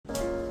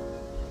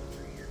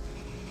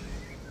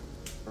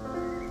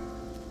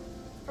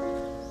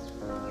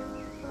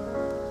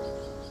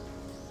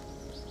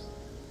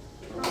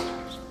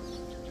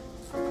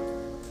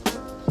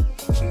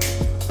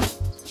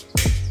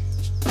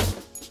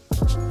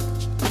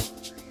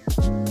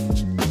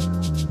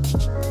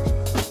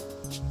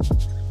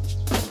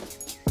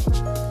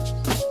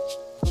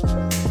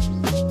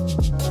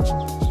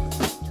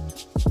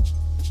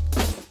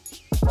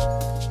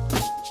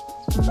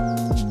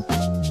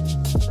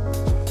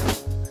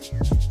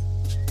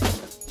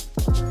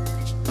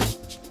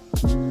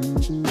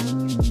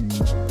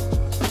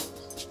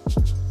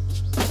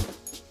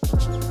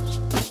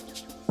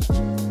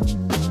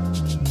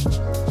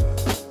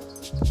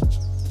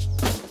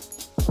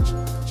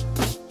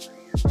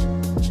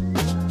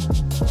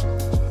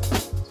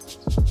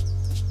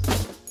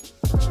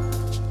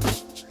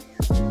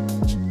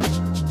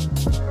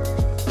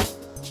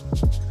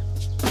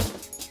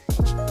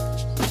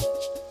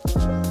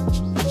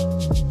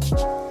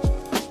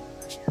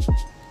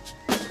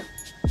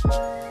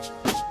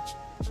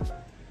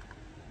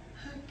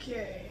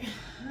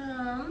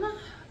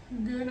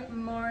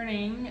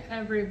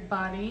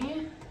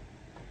everybody.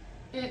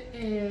 It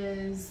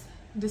is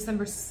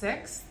December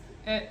 6th.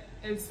 It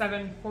is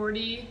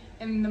 7:40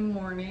 in the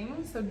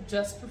morning, so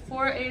just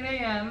before 8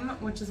 a.m.,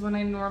 which is when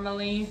I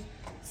normally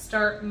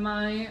start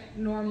my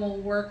normal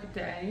work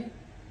day.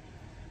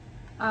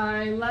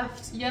 I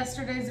left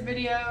yesterday's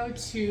video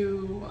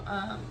to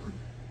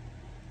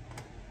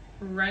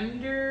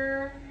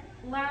render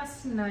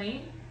last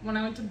night when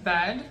I went to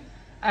bed.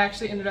 I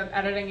actually ended up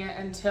editing it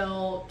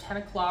until 10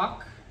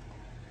 o'clock.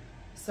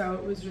 So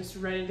it was just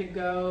ready to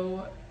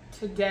go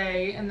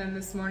today. And then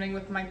this morning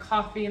with my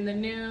coffee and the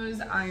news,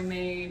 I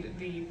made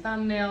the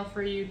thumbnail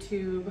for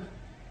YouTube.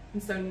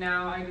 And so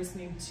now I just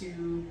need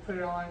to put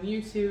it all on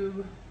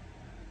YouTube.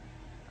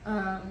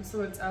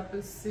 So it's up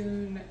as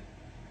soon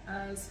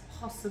as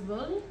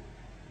possible.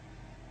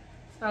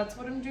 So that's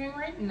what I'm doing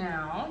right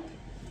now.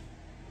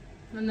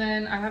 And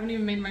then I haven't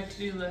even made my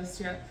to-do list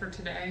yet for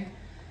today.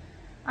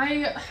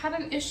 I had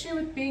an issue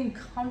with being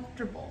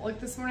comfortable. Like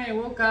this morning I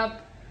woke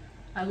up,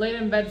 I laid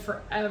in bed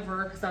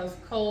forever because I was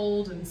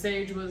cold and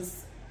Sage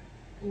was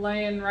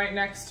laying right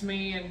next to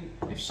me, and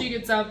if she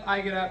gets up, I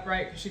get up,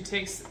 right? Because she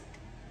takes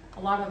a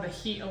lot of the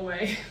heat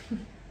away.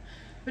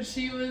 But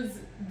she was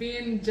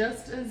being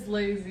just as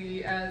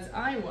lazy as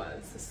I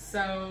was.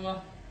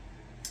 So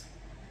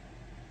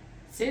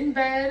stayed in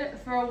bed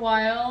for a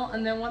while,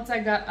 and then once I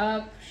got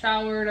up,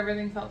 showered,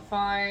 everything felt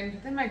fine.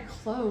 But then my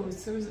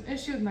clothes, there was an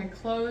issue with my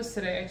clothes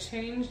today. I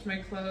changed my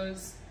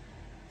clothes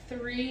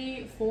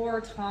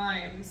 3-4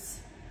 times,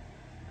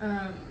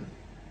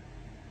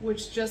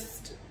 which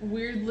just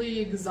weirdly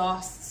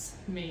exhausts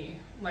me.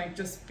 Like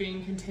just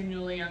being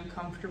continually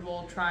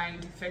uncomfortable, trying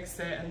to fix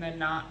it and then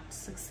not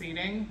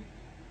succeeding.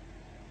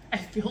 I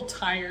feel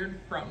tired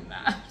from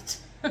that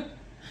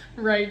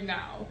right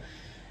now.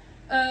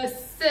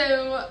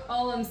 So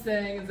all I'm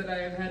saying is that I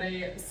have had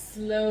a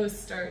slow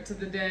start to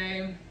the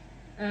day.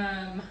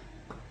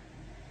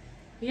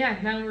 Yeah,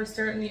 now we're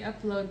starting the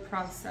upload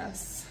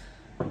process.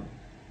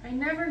 I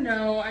never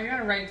know, I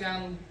gotta write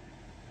down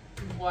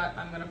what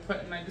I'm gonna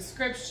put in my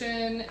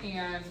description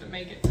and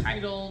make it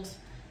titled.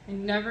 I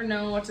never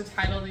know what to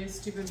title these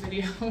stupid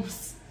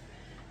videos.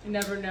 I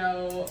never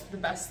know the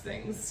best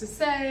things to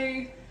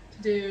say,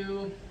 to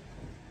do,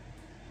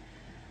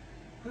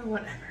 or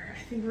whatever.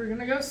 I think we're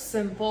gonna go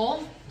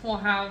simple. We'll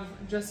have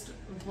just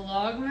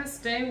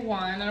Vlogmas day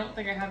 1. I don't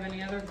think I have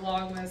any other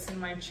Vlogmas in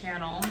my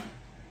channel.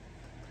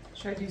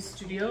 Should I do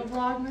Studio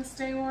Vlogmas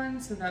day 1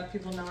 so that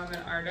people know I'm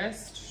an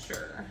artist?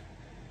 Sure.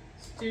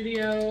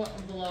 Studio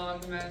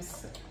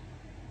Vlogmas.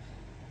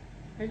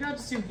 Maybe I'll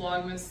just do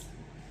Vlogmas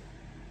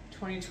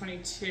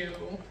 2022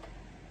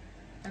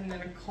 and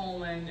then a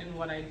colon in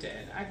what I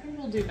did. I think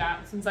we'll do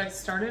that since I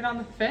started on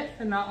the 5th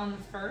and not on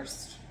the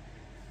 1st.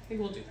 I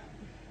think we'll do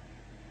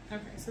that.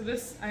 Okay, so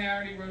this, I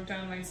already wrote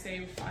down my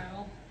saved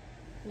file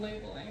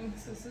labeling.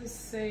 So this is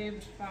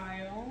saved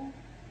file.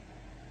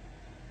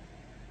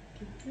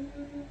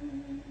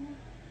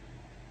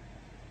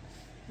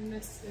 And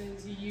this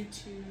is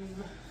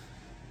YouTube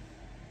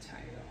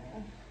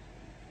title.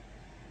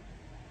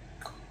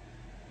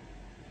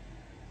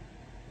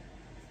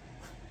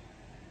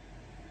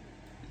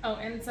 Oh,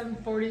 and it's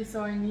 7:40,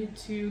 so I need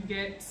to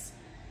get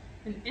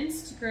an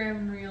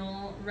Instagram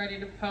reel ready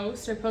to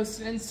post. I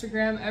post an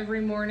Instagram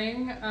every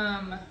morning.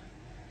 I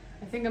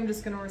think I'm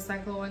just gonna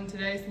recycle one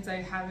today since I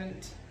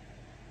haven't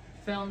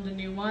filmed a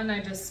new one.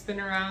 I just spin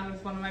around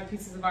with one of my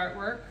pieces of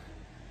artwork.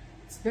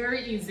 It's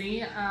very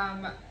easy.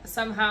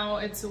 Somehow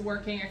it's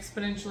working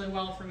exponentially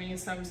well for me,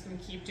 so I'm just gonna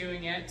keep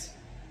doing it.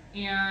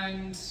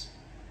 And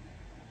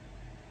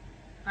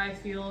I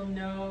feel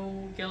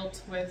no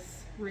guilt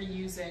with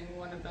reusing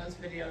one of those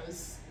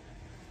videos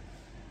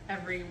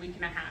every week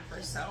and a half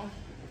or so.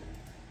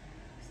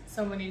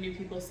 So many new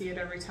people see it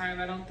every time.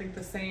 I don't think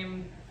the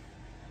same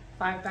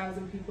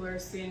 5,000 people are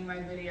seeing my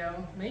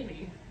video,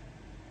 maybe.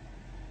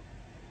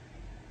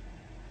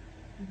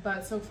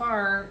 But so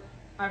far,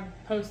 I've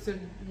posted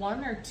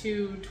 1 or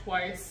 2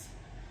 twice,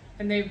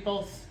 and they've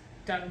both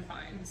done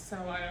fine, so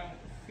I don't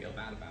feel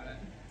bad about it.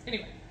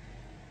 Anyway,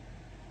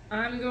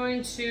 I'm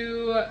going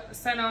to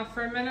sign off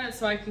for a minute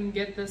so I can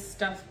get this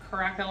stuff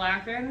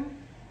crack-a-lackin'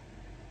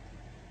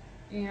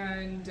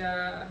 and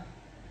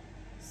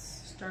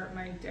start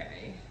my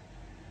day.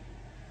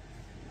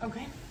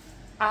 Okay,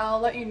 I'll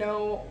let you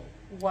know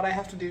what I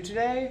have to do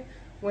today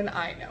when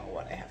I know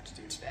what I have to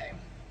do today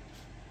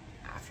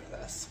after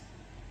this.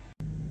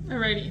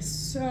 Alrighty,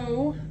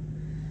 so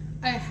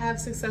I have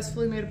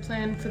successfully made a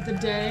plan for the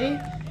day.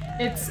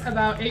 It's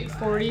about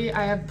 8:40.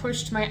 I have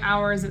pushed my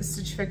hours at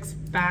Stitch Fix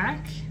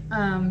back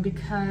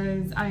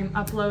because I'm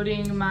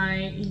uploading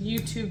my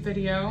YouTube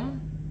video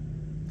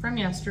from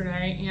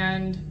yesterday,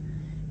 and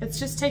it's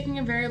just taking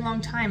a very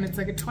long time. It's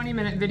like a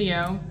 20-minute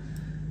video,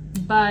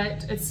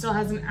 but it still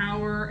has an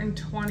hour and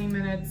 20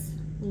 minutes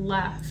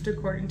left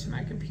according to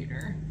my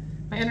computer.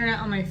 My internet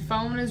on my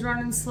phone is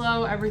running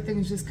slow.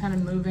 Everything's just kind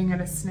of moving at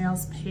a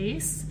snail's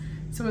pace.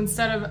 So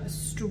instead of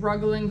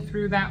struggling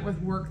through that with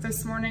work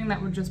this morning,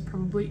 that would just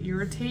probably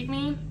irritate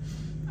me,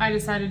 I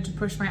decided to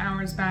push my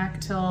hours back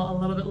till a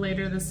little bit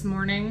later this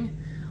morning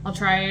I'll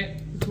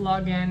try to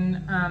log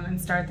in and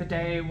start the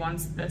day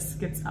once this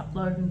gets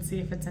uploaded and see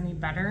if it's any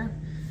better.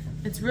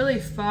 It's really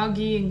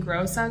foggy and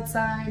gross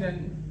outside,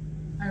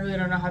 and I really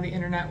don't know how the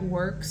internet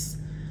works,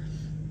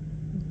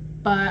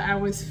 but I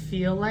always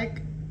feel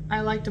like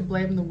I like to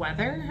blame the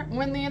weather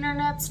when the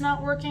internet's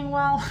not working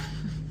well.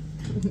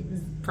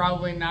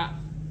 Probably not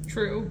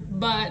true,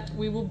 but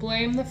we will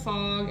blame the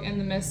fog and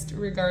the mist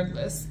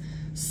regardless.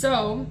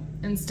 So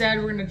instead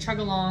we're gonna chug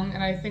along,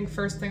 and I think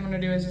first thing I'm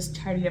gonna do is just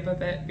tidy up a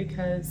bit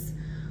because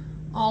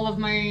all of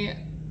my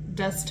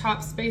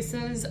desktop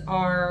spaces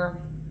are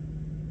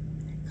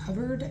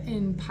covered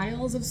in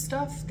piles of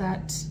stuff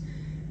that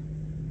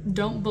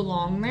don't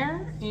belong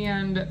there,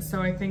 and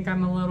so I think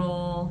I'm a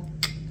little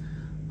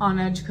on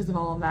edge because of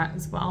all of that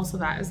as well. So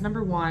that is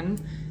number one.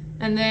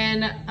 And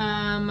then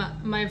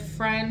my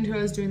friend who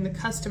I was doing the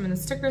custom and the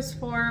stickers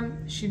for,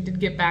 she did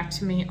get back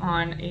to me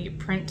on a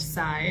print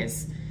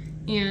size.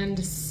 And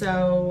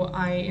so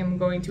I am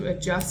going to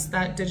adjust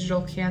that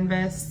digital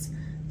canvas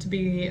to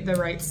be the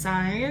right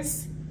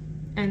size,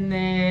 and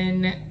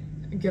then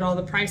get all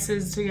the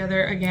prices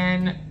together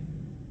again,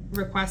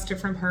 request it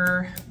from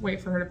her, wait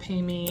for her to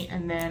pay me,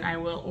 and then I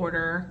will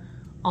order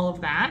all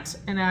of that.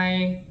 And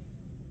I'm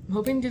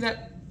hoping to do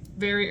that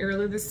very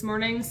early this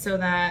morning so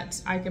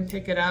that I can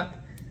pick it up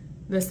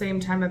the same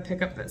time I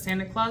pick up that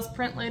Santa Claus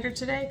print later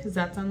today, because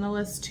that's on the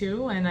list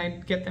too, and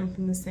I get them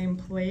from the same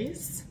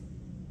place.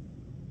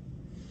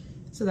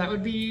 So that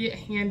would be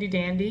handy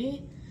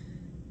dandy.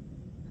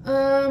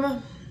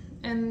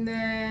 And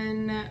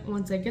then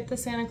once I get the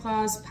Santa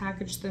Claus,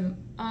 package them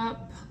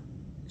up,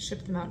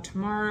 ship them out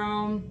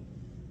tomorrow,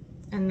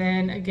 and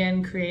then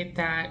again create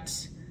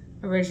that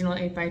original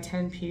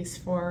 8x10 piece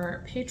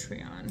for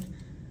Patreon,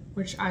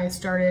 which I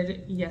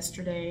started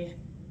yesterday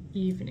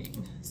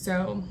evening.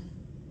 So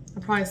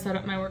I'll probably set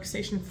up my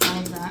workstation for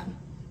all of that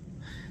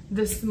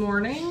this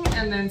morning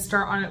and then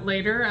start on it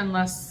later,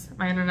 unless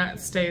my internet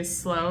stays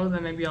slow,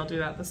 then maybe I'll do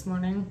that this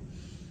morning.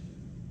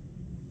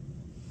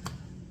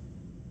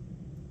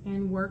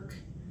 And work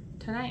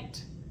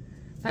tonight.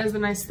 That is the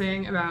nice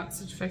thing about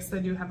Stitch Fix. I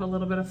do have a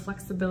little bit of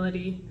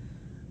flexibility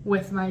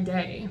with my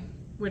day,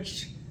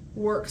 which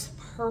works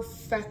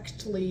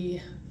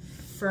perfectly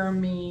for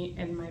me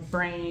and my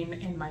brain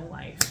and my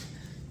life.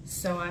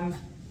 So I'm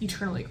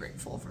eternally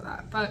grateful for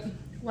that. But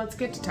let's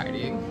get to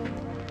tidying.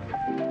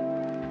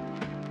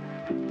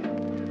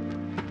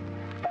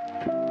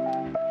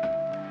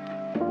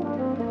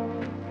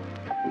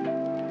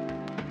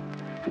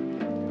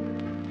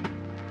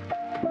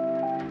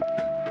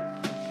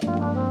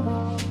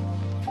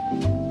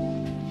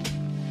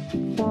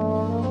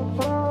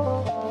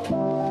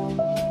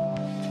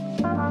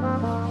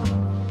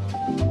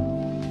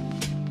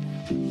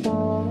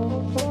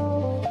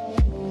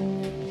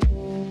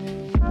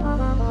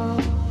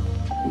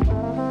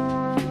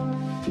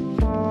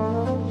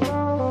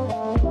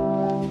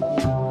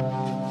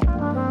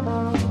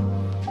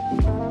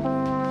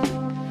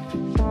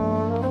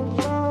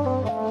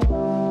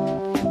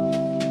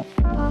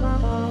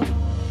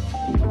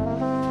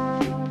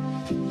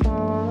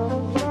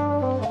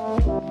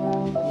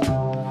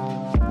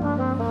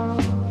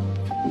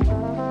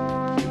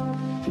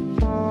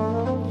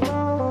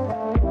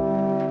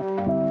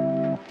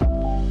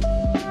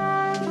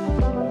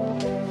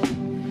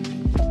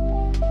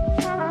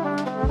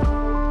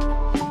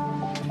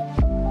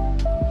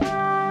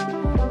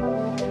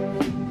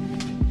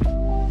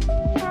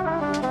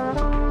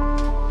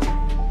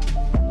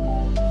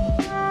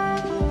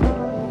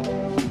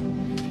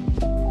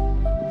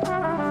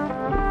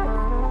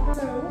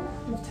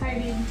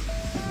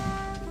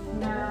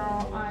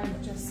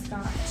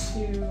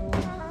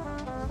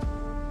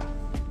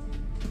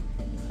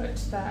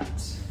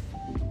 That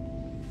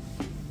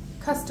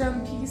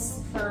custom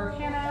piece for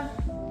Hannah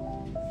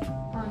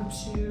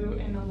onto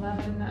an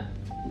 11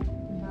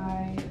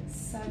 by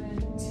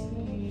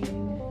 17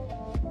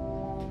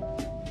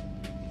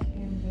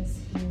 canvas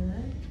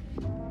here.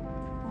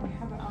 Oh, I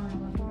have it on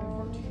 11 by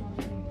 14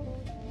 already.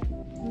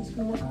 I'm just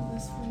gonna work on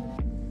this for a minute.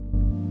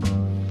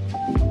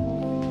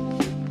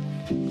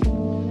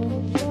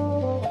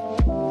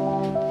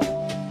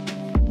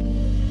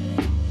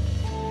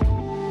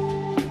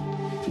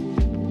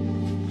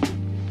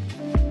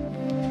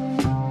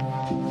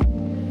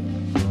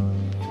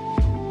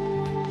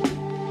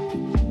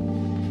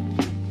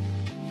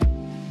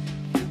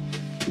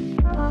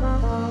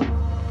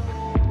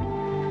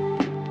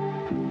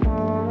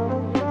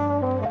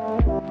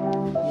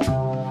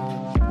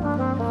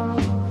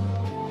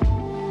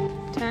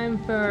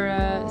 For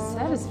a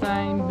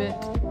satisfying bit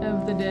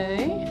of the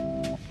day,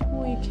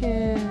 we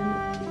can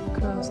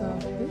cross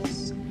off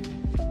this,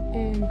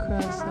 and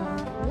cross off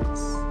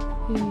this,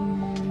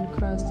 and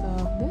cross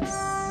off this,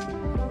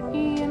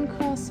 and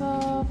cross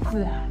off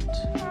that.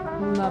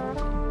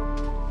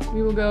 Lovely.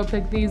 We will go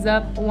pick these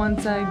up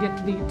once I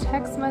get the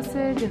text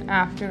message and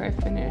after I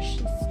finish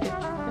Stitch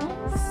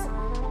Fix.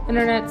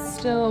 Internet's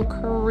still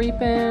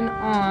creeping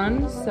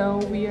on, so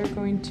we are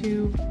going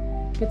to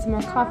get some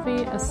more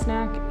coffee, a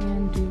snack,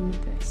 and do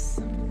this.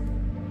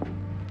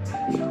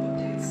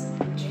 Updates.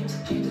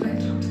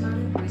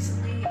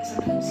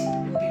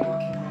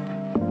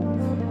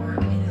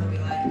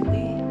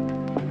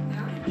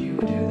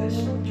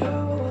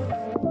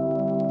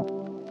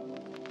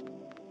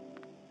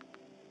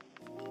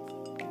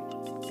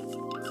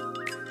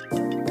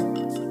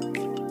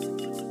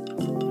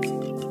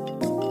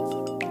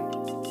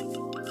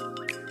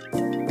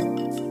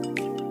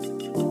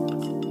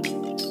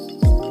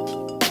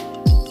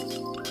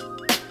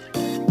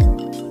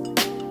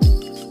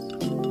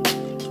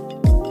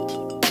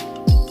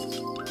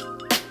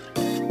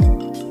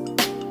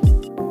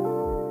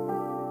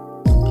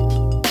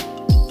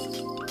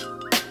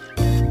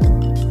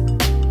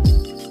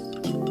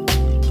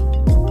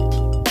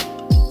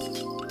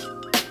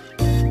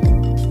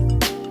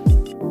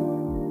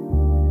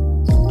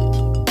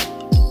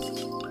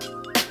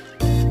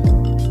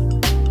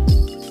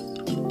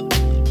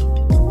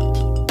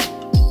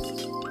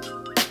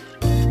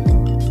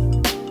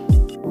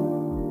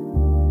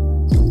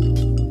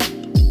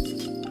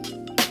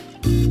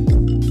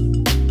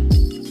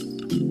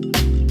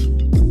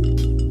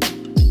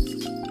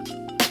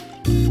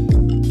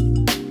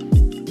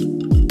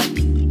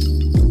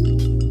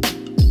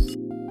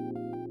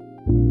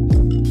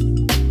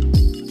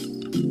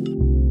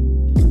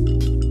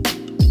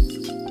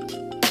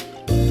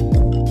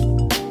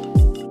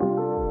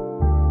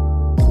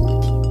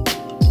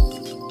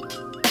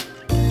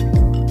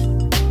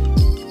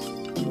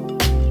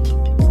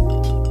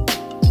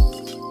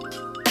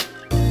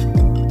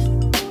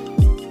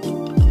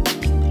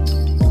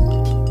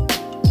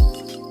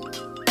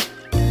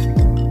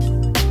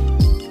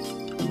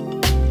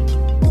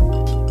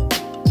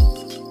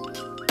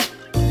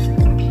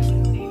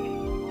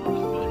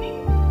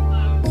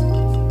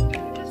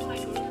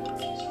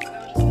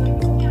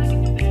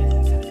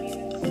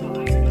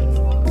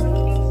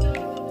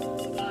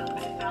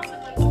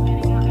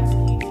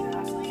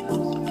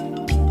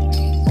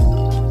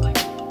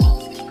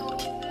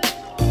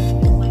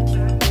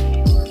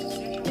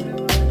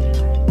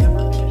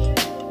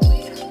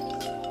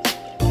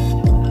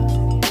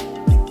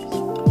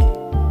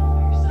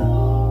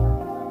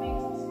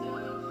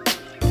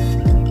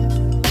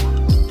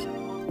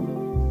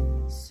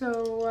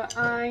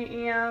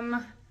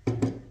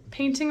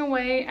 painting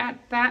away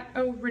at that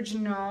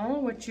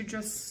original, which you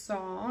just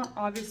saw.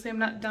 Obviously, I'm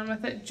not done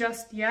with it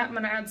just yet. I'm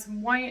gonna add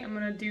some white. I'm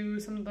gonna do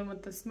something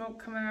with the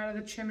smoke coming out of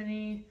the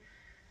chimney.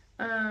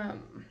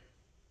 And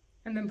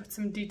then put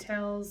some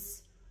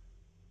details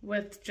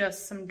with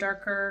just some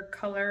darker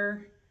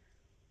color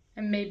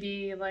and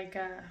maybe like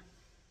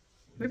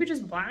maybe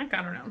just black,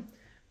 I don't know.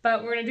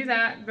 But we're gonna do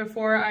that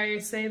before I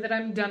say that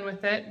I'm done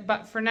with it.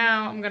 But for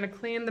now, I'm gonna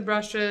clean the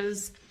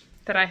brushes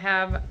that I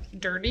have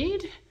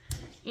dirtied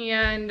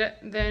and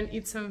then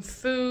eat some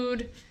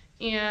food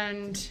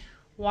and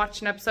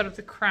watch an episode of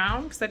The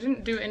Crown, because I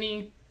didn't do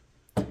any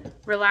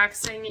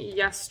relaxing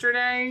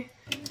yesterday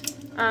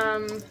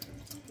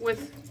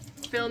with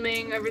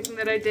filming everything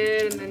that I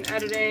did and then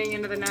editing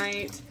into the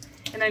night.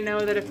 And I know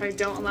that if I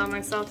don't allow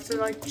myself to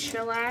like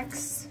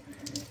chillax,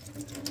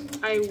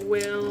 I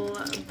will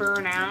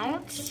burn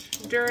out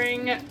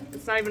during,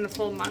 it's not even a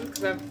full month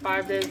because I'm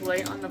 5 days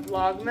late on the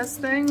Vlogmas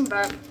thing,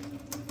 but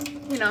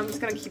you know, I'm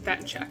just gonna keep that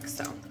in check.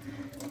 So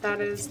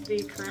that is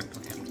the current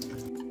plan.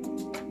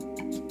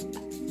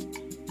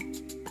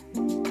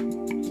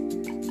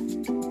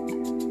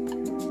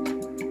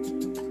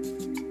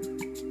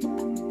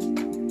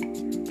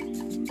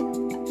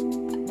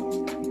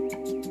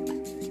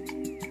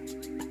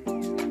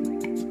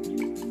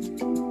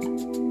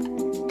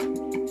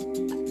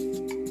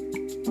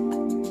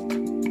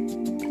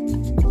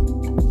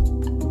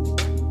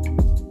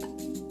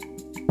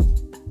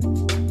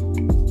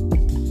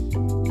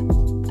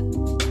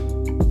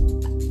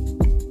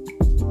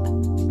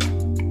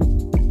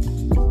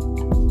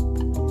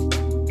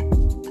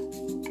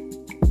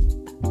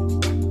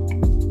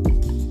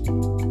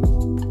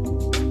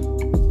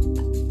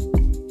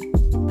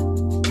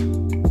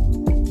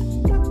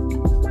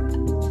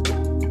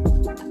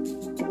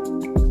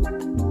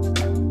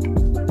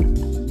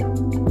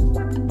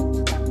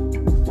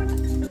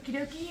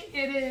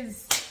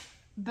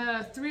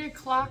 The 3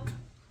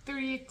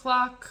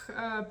 o'clock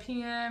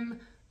p.m.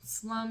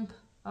 slump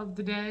of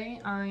the day.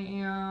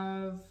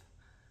 I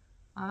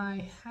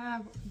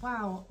have,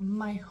 wow,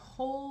 my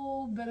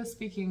whole bit of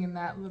speaking in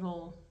that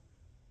little,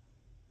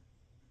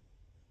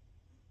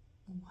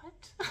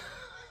 what?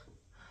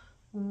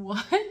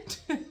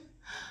 What?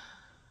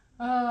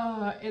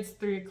 It's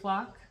 3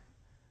 o'clock.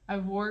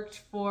 I've worked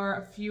for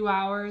a few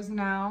hours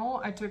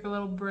now. I took a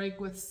little break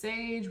with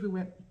Sage. We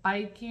went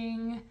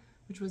biking,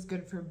 which was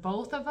good for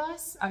both of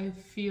us. I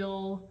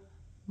feel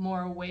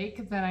more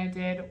awake than I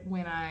did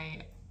when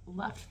I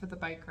left for the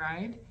bike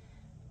ride.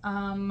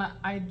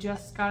 I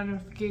just got a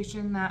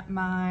notification that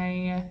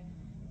my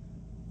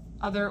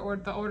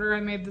the order I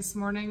made this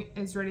morning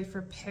is ready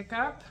for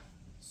pickup.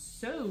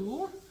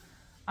 So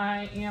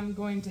I am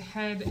going to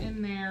head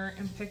in there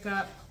and pick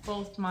up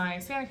both my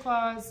Santa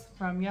Claus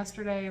from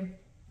yesterday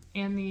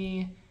and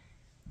the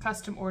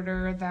custom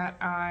order that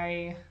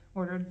I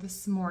ordered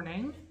this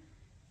morning.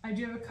 I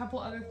do have a couple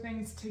other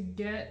things to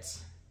get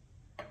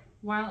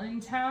while in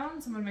town,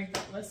 so I'm gonna make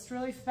that list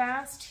really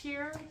fast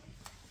here.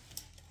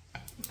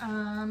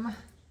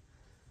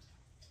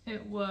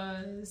 It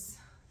was,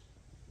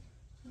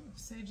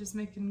 Sage is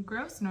making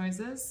gross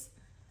noises.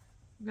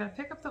 We've got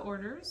to pick up the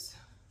orders.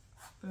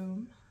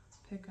 Boom,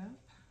 pick up.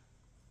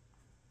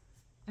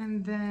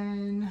 And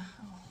then,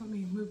 let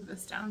me move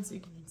this down so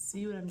you can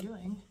see what I'm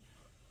doing.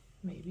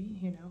 Maybe,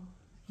 you know.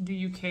 Do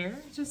you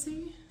care to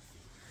see?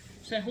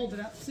 Should I hold it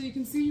up so you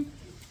can see?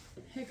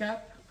 Pick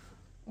up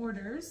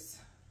orders.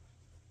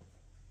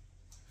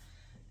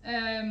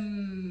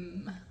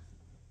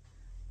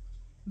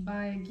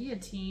 By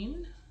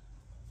guillotine.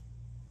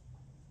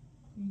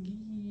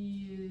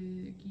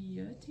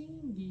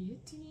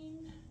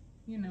 Guillotine.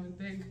 You know, the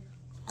big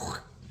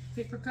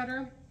paper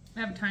cutter. I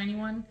have a tiny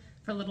one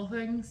for little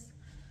things,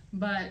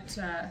 but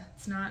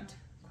it's not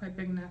quite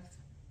big enough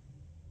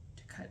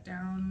to cut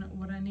down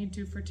what I need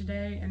to for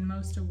today, and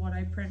most of what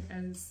I print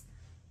is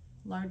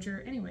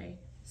larger anyway.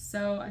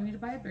 So I need to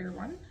buy a bigger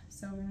one,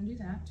 so we're gonna do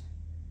that.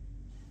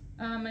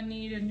 I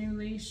need a new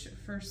leash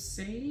for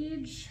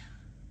Sage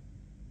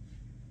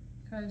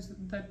because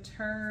the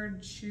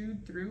turd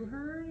chewed through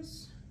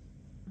hers.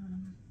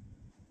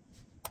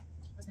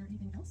 Was there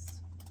anything else?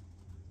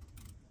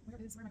 Where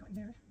am I going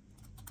there?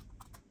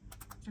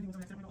 I'm trying to go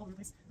all over the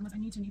place. Unless I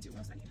need to. What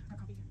else do I need? I have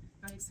coffee,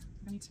 bags,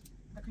 I need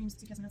creams,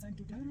 suitcase on the outside.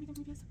 Do I have anything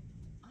from UPS?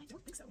 I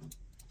don't think so.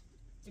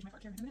 Stage my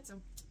part here in a minute,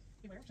 so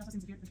beware. She also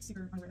seems to be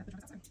super unaware that the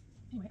truck is outside.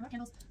 Anyway, I have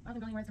candles. Other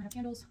than going where I have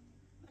candles.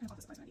 What kind of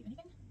office supplies do I need?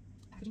 Anything?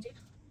 Packaging tape?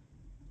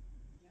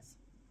 Yes.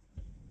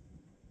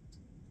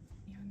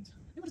 And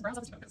we'll just browse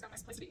off this book because it's got a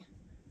nice place to be. We'll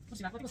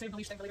do that. I think we'll save the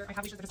leash thing for later. I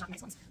have leashes, they're just not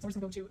nice ones. So we're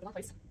just gonna go to one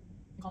place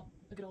and call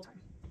it a good old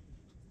time.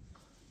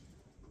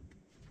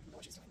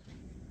 What she's doing.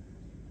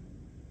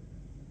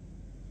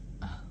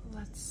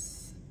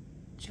 Let's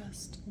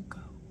just go.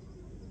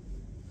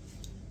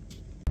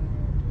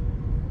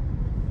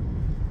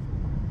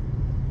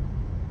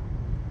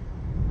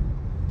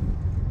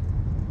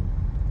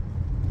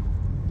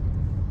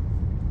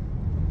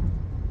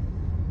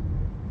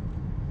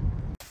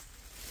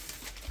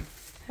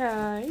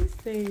 Hi,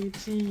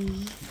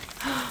 Sagey.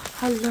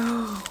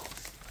 Hello.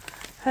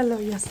 Hello,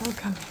 yes, I'm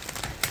coming.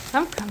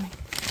 I'm coming.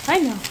 I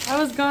know, I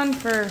was gone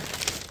for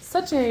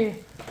such a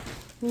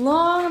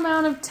long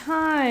amount of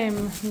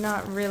time.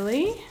 Not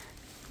really.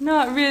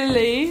 Not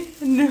really.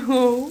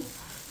 No.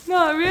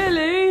 Not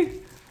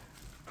really.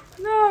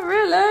 Not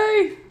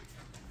really.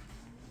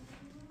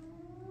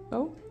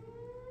 Oh.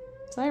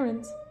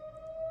 Sirens.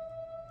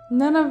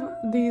 None of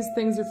these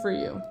things are for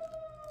you.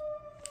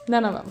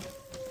 None of them.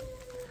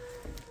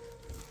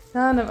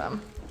 None of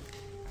them.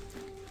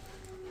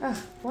 Ugh,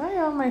 why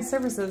are my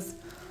surfaces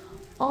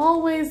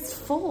always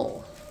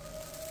full?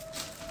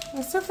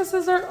 My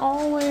surfaces are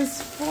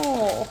always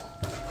full.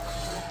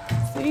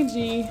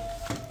 Seiji,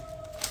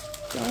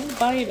 don't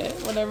bite it.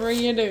 Whatever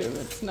you do,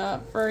 it's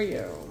not for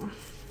you.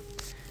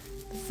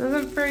 This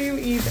isn't for you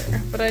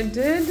either, but I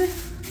did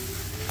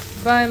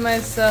buy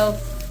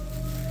myself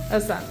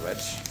a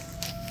sandwich.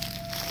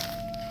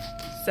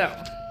 So,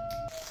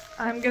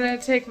 I'm gonna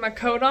take my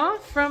coat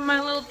off from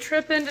my little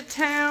trip into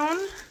town.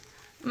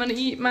 I'm gonna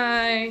eat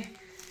my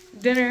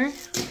dinner,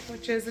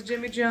 which is a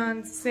Jimmy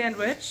John's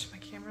sandwich. My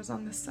camera's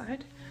on this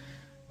side.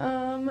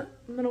 I'm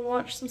gonna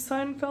watch some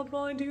Seinfeld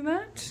while I do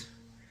that.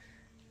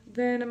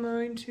 Then I'm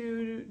going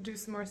to do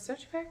some more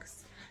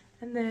StitchFix,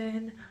 and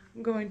then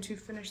I'm going to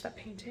finish that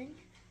painting.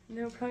 And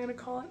then we're probably gonna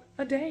call it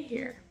a day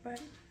here,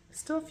 but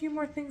still a few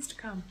more things to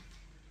come.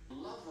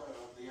 Lover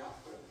of the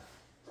opera.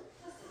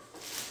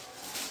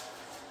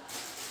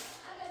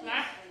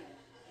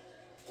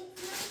 It's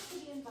nice to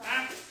be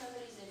involved if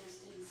somebody's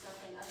interested in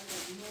something other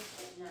than Nick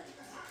at night.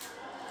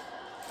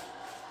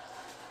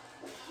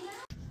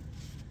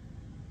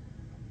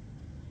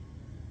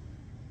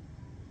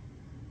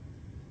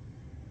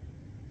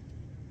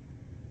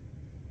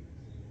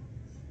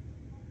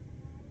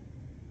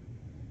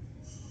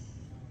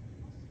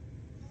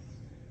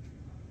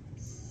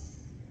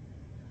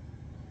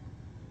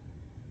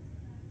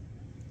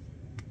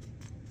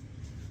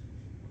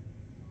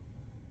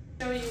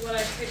 Show you what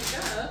I picked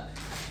up.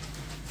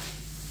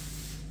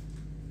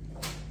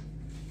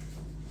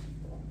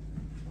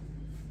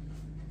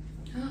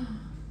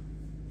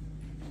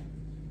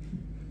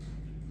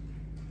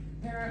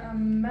 They're a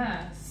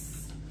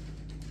mess.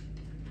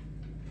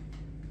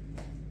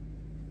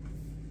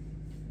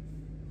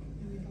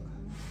 Maybe it'll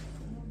come off. I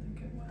don't think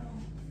it will.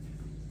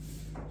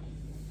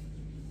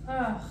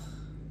 Ugh.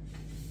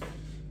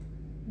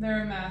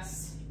 They're a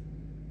mess.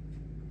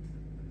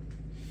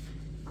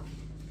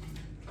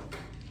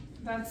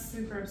 That's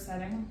super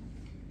upsetting.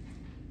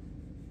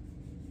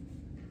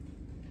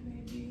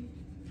 Maybe.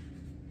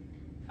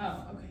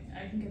 Oh, okay.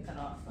 I can get that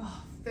off.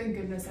 Oh, thank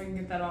goodness I can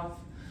get that off.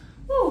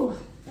 Woo!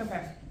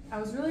 Okay. I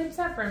was really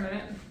upset for a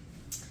minute.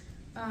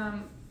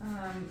 Can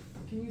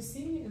you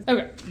see?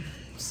 Okay.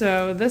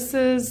 So this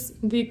is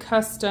the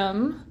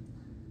custom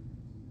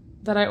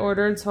that I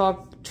ordered. So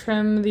I'll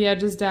trim the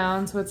edges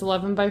down so it's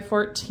 11 by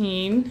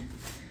 14.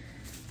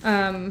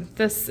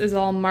 This is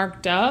all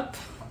marked up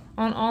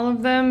on all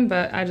of them,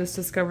 but I just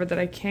discovered that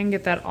I can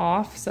get that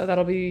off, so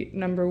that'll be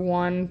number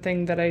one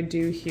thing that I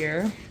do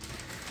here.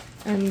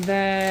 And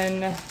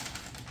then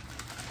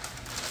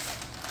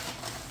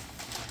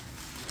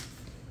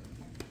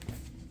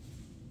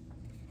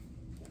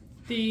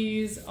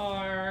these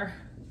are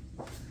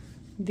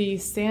the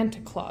Santa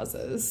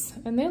Clauses,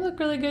 and they look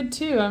really good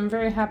too. I'm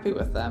very happy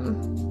with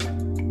them.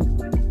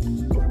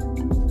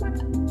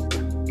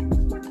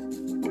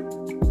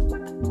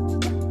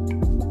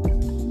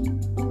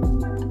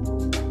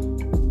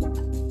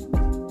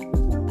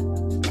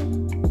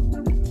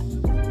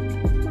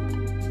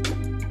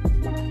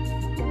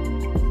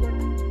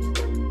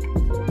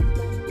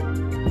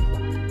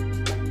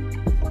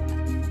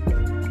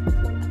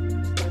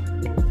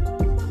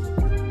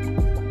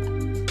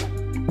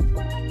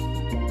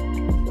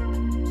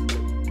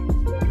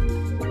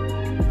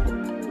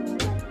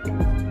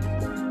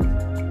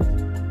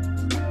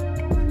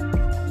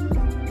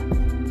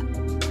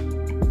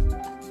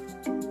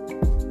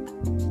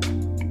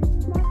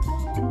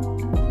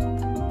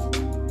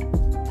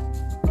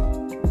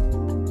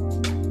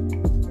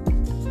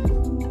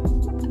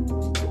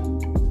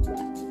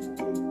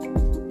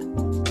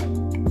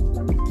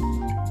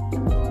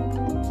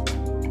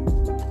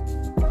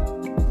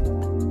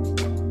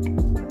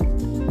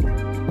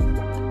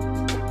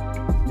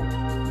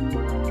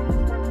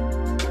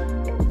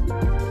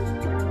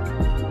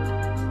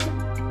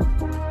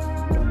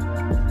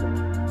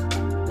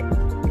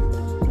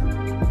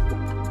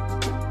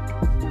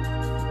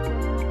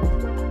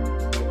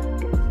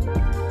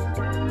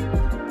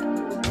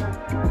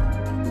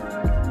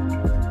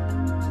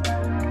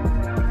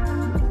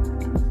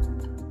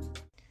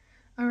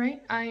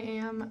 I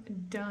am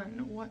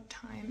done. What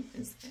time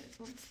is it?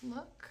 Let's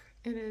look.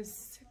 It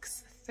is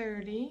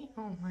 6:30.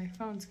 Oh, my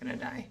phone's gonna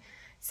die.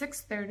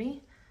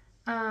 6:30.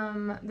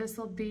 This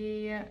will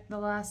be the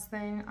last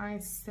thing I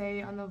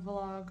say on the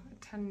vlog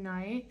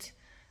tonight.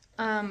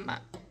 I'm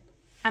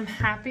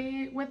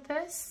happy with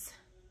this.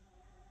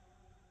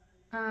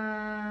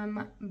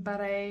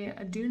 But I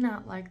do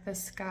not like the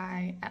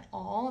sky at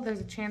all. There's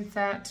a chance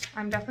that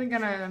I'm definitely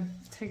gonna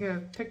take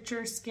a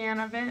picture scan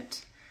of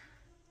it,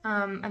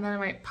 and then I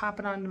might pop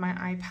it onto my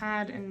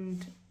iPad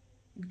and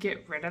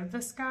get rid of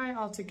the sky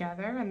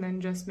altogether, and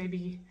then just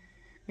maybe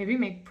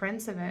make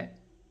prints of it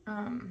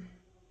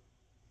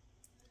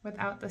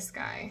without the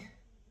sky.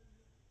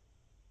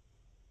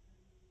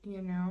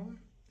 You know,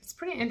 it's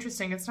pretty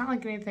interesting. It's not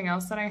like anything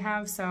else that I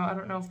have, so I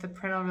don't know if the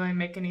print will really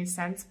make any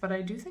sense, but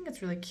I do think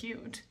it's really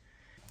cute.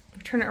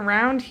 Turn it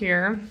around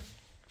here.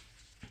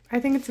 I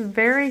think it's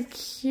very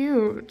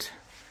cute.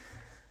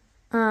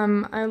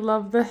 I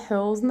love the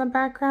hills in the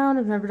background.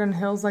 I've never done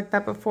hills like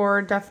that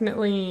before.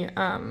 Definitely,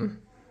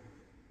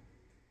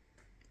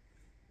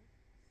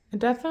 it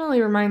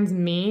definitely reminds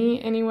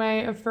me,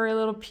 anyway, of Furry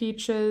Little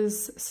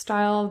Peach's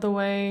style of the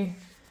way.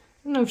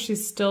 I don't know if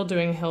she's still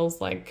doing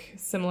hills like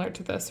similar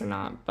to this or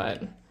not,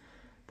 but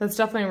that's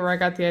definitely where I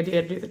got the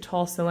idea to do the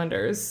tall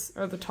cylinders,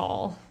 or the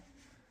tall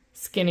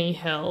skinny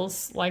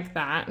hills like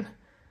that.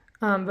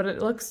 But it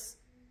looks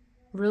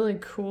really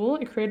cool.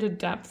 It created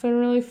depth in a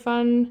really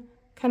fun,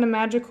 kind of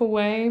magical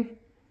way.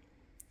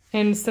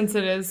 And since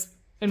it is,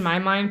 in my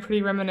mind,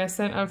 pretty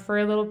reminiscent of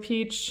Furry Little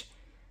Peach,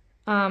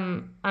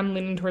 I'm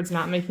leaning towards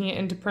not making it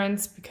into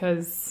prints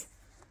because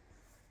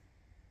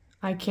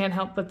I can't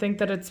help but think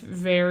that it's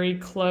very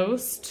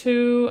close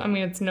to, I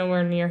mean, it's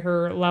nowhere near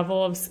her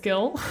level of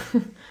skill,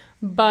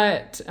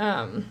 but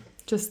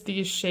just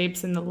these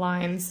shapes and the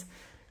lines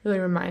really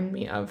remind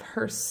me of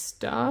her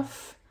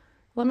stuff.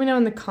 Let me know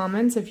in the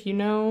comments if you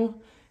know,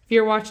 if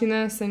you're watching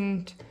this,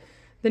 and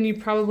then you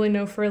probably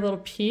know Furry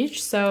Little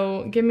Peach,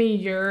 so give me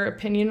your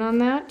opinion on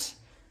that.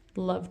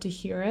 Love to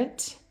hear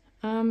it.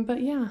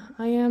 But yeah,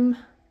 I am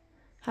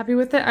happy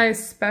with it. I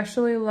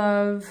especially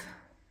love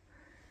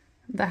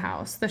the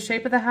house. The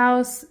shape of the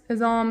house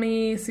is all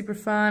me, super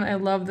fun. I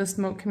love the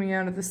smoke coming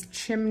out of this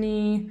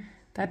chimney.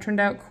 That turned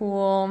out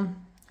cool. And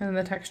then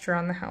the texture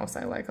on the house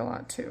I like a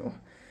lot too.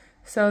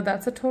 So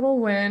that's a total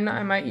win.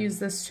 I might use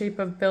this shape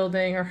of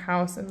building or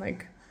house in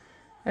like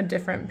a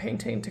different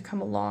painting to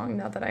come along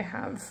now that I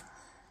have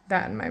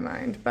that in my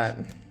mind. But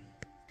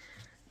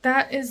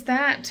that is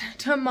that.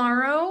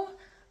 Tomorrow,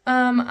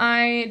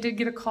 I did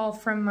get a call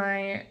from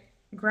my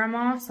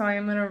grandma, so I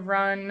am gonna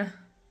run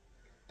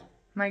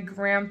my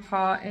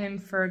grandpa in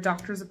for a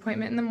doctor's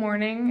appointment in the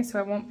morning, so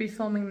I won't be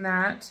filming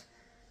that.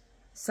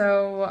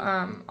 So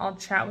I'll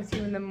chat with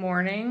you in the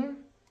morning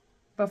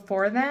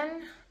before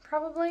then,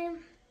 probably.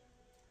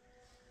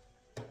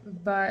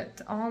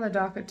 But all on the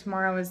docket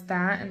tomorrow is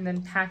that, and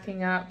then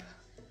packing up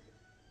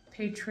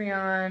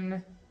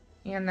Patreon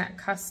and that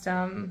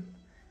custom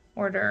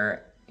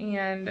order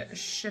and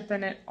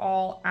shipping it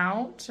all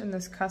out. And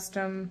this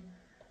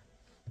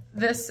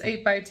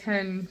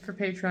 8x10 for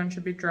Patreon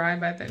should be dry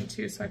by then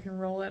too, so I can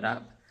roll it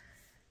up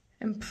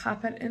and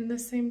pop it in the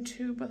same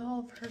tube with all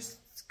of her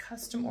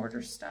custom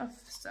order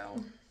stuff.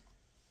 So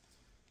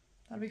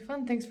that'll be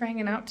fun. Thanks for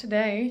hanging out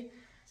today.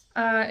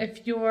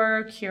 If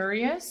you're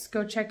curious,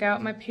 go check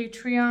out my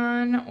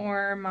Patreon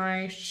or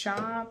my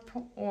shop,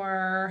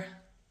 or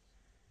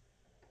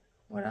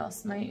what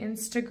else? My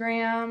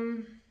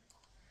Instagram.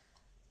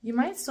 You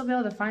might still be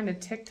able to find a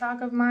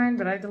TikTok of mine,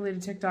 but I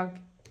deleted TikTok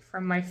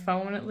from my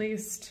phone at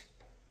least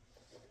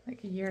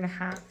like 1.5 years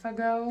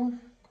ago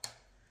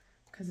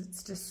because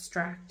it's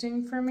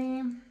distracting for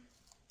me.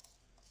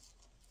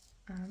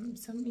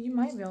 So you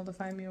might be able to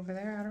find me over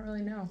there. I don't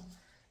really know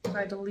if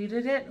I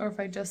deleted it or if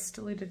I just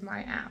deleted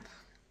my app.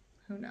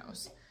 Who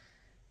knows?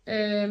 But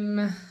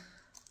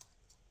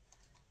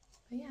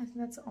yeah, I think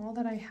that's all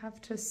that I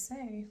have to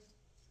say.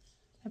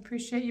 I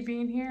appreciate you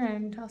being here,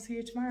 and I'll see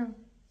you tomorrow.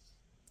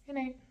 Good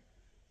night.